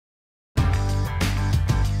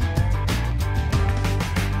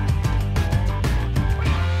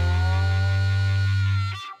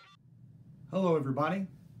everybody.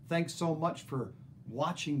 Thanks so much for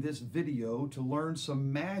watching this video to learn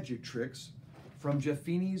some magic tricks from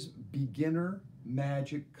Jeffini's Beginner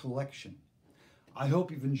Magic Collection. I hope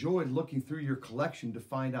you've enjoyed looking through your collection to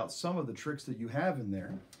find out some of the tricks that you have in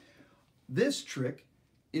there. This trick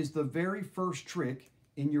is the very first trick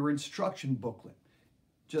in your instruction booklet.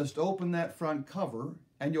 Just open that front cover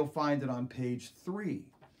and you'll find it on page 3.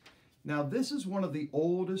 Now this is one of the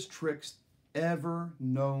oldest tricks ever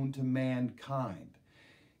known to mankind.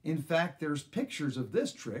 In fact, there's pictures of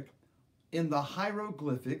this trick in the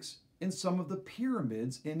hieroglyphics in some of the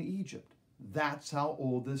pyramids in Egypt. That's how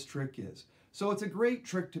old this trick is. So it's a great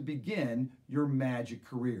trick to begin your magic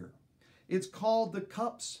career. It's called the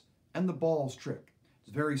cups and the balls trick.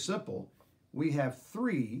 It's very simple. We have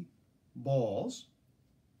 3 balls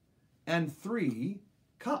and 3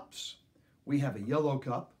 cups. We have a yellow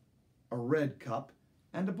cup, a red cup,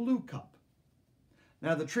 and a blue cup.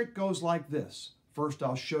 Now the trick goes like this. First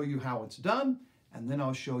I'll show you how it's done, and then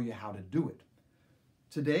I'll show you how to do it.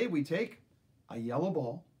 Today we take a yellow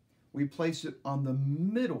ball, we place it on the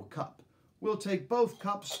middle cup. We'll take both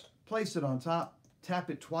cups, place it on top, tap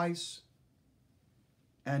it twice,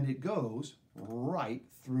 and it goes right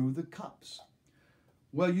through the cups.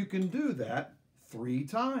 Well, you can do that 3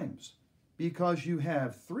 times because you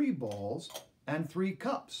have 3 balls and 3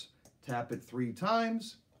 cups. Tap it 3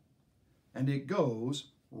 times, and it goes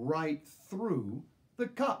right through the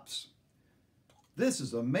cups. This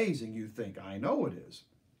is amazing, you think. I know it is.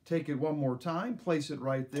 Take it one more time, place it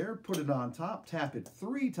right there, put it on top, tap it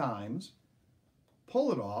 3 times,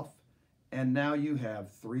 pull it off, and now you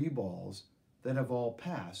have 3 balls that have all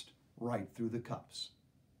passed right through the cups.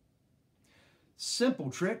 Simple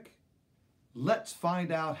trick. Let's find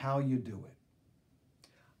out how you do it.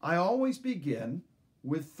 I always begin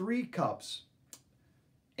with 3 cups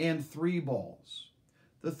and 3 balls.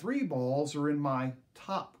 The 3 balls are in my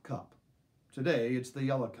top cup. Today it's the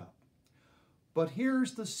yellow cup. But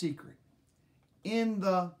here's the secret. In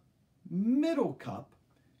the middle cup,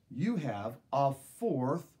 you have a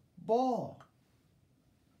 4th ball.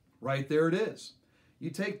 Right there it is.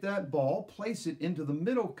 You take that ball, place it into the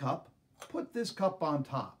middle cup, put this cup on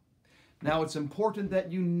top. Now it's important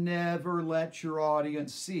that you never let your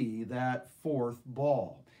audience see that 4th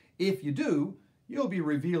ball. If you do, you'll be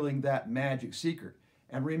revealing that magic secret.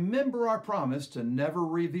 And remember our promise to never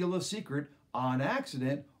reveal a secret on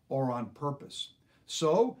accident or on purpose.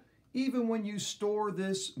 So, even when you store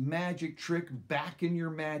this magic trick back in your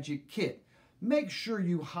magic kit, make sure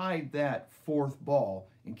you hide that 4th ball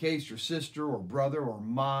in case your sister or brother or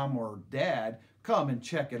mom or dad come and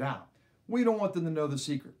check it out. We don't want them to know the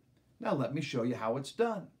secret. Now let me show you how it's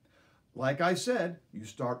done. Like I said, you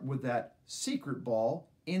start with that secret ball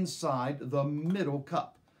inside the middle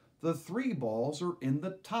cup. The 3 balls are in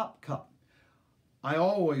the top cup. I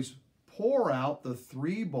always pour out the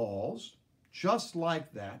 3 balls just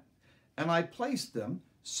like that, and I place them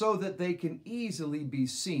so that they can easily be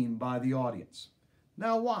seen by the audience.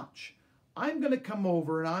 Now watch. I'm going to come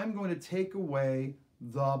over and I'm going to take away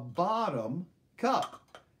the bottom cup.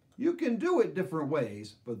 You can do it different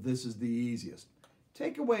ways, but this is the easiest.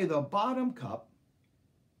 Take away the bottom cup,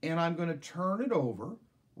 and I'm going to turn it over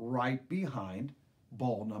right behind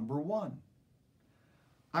ball number 1.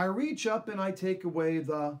 I reach up and I take away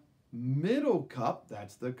the middle cup,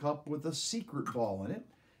 that's the cup with the secret ball in it,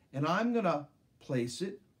 and I'm going to place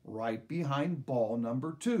it right behind ball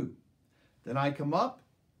number 2. Then I come up,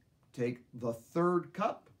 take the 3rd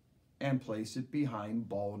cup, and place it behind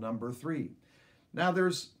ball number 3. Now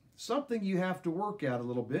there's something you have to work at a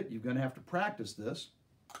little bit. You're going to have to practice this.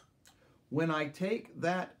 When I take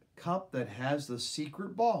that cup that has the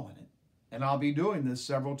secret ball in it, and I'll be doing this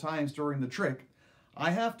several times during the trick,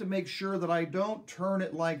 I have to make sure that I don't turn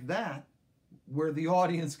it like that where the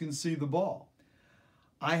audience can see the ball.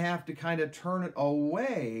 I have to kind of turn it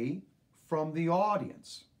away from the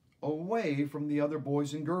audience, away from the other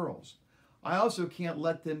boys and girls. I also can't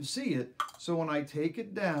let them see it, so when I take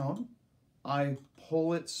it down, I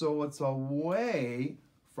pull it so it's away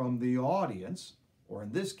from the audience, or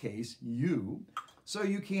in this case, you, so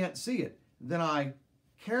you can't see it. Then I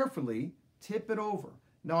carefully tip it over.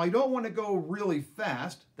 Now, I don't want to go really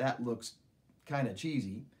fast. That looks kind of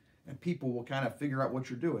cheesy, and people will kind of figure out what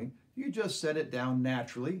you're doing. You just set it down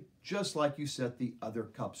naturally, just like you set the other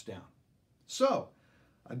cups down. So,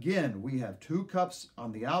 again, we have 2 cups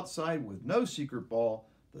on the outside with no secret ball.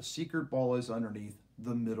 The secret ball is underneath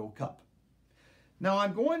the middle cup. Now,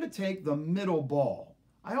 I'm going to take the middle ball.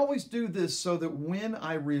 I always do this so that when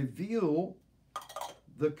I reveal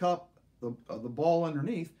the cup, the ball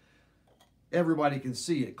underneath, everybody can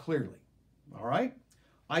see it clearly. All right?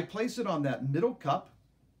 I place it on that middle cup.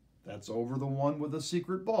 That's over the one with the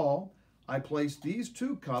secret ball. I place these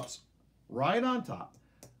 2 cups right on top.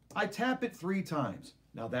 I tap it 3 times.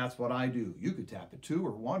 Now that's what I do. You could tap it 2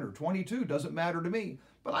 or 1 or 22, doesn't matter to me.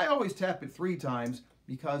 But I always tap it 3 times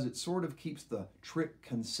because it sort of keeps the trick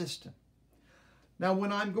consistent. Now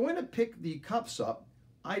when I'm going to pick the cups up,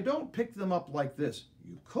 I don't pick them up like this.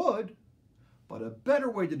 You could, but a better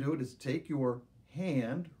way to do it is to take your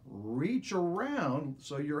hand, reach around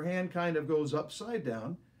so your hand kind of goes upside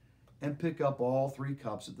down, and pick up all 3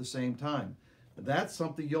 cups at the same time. That's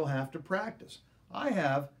something you'll have to practice. I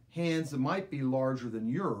have hands that might be larger than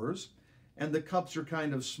yours, and the cups are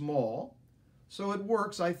kind of small, so it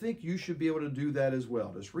works. I think you should be able to do that as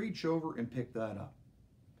well. Just reach over and pick that up.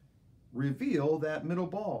 Reveal that middle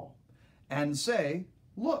ball and say,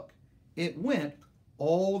 look, it went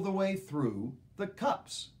all the way through the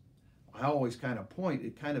cups. I always kind of point.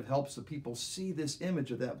 It kind of helps the people see this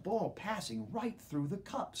image of that ball passing right through the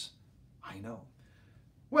cups. I know.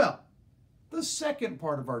 Well, the second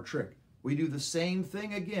part of our trick, we do the same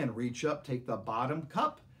thing again. Reach up, take the bottom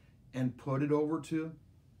cup, and put it over to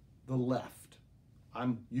the left.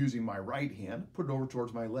 I'm using my right hand, put it over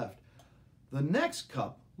towards my left. The next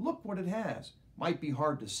cup, look what it has. Might be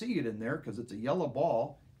hard to see it in there because it's a yellow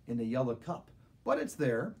ball in a yellow cup, but it's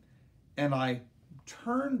there. And I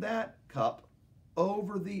turn that cup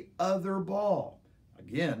over the other ball.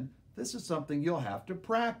 Again, this is something you'll have to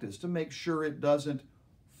practice to make sure it doesn't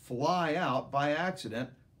fly out by accident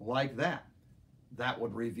like that. That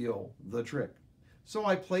would reveal the trick. So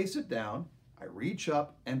I place it down, I reach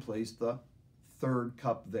up and place the 3rd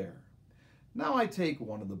cup there. Now I take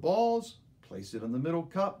one of the balls, place it in the middle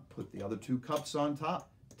cup, put the other 2 cups on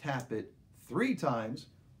top, tap it 3 times,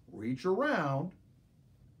 reach around,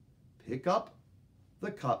 pick up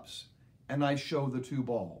the cups, and I show the 2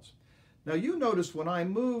 balls. Now you notice when I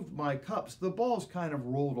moved my cups, the balls kind of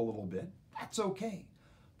rolled a little bit. That's okay.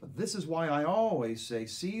 But this is why I always say,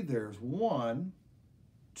 see, there's 1,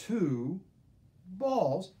 2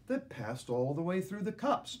 balls that passed all the way through the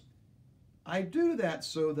cups. I do that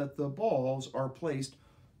so that the balls are placed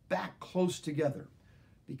back close together,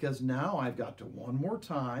 because now I've got to one more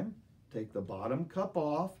time take the bottom cup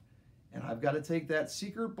off, and I've got to take that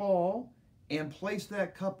secret ball and place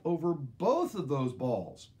that cup over both of those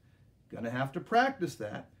balls. Gonna have to practice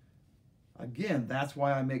that. Again, that's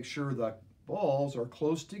why I make sure the balls are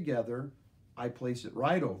close together. I place it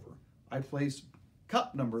right over. I place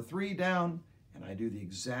cup number 3 down, and I do the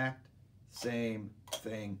exact same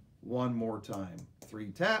thing one more time.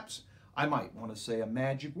 3 taps. I might want to say a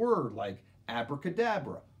magic word like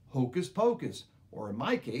abracadabra, hocus pocus, or in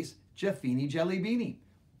my case, Jeffini jelly beanie.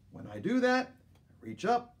 When I do that, I reach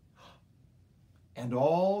up, and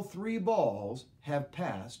all 3 balls have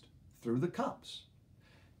passed through the cups.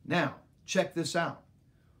 Now, check this out.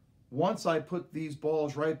 Once I put these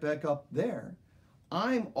balls right back up there,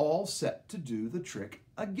 I'm all set to do the trick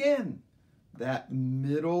again. That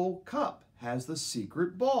middle cup has the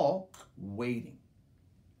secret ball waiting.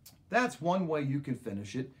 That's one way you can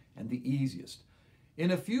finish it, and the easiest. In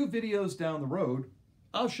a few videos down the road,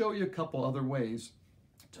 I'll show you a couple other ways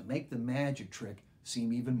to make the magic trick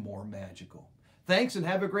seem even more magical. Thanks and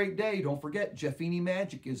have a great day. Don't forget, Jeffini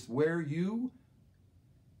Magic is where you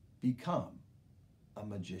become a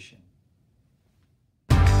magician.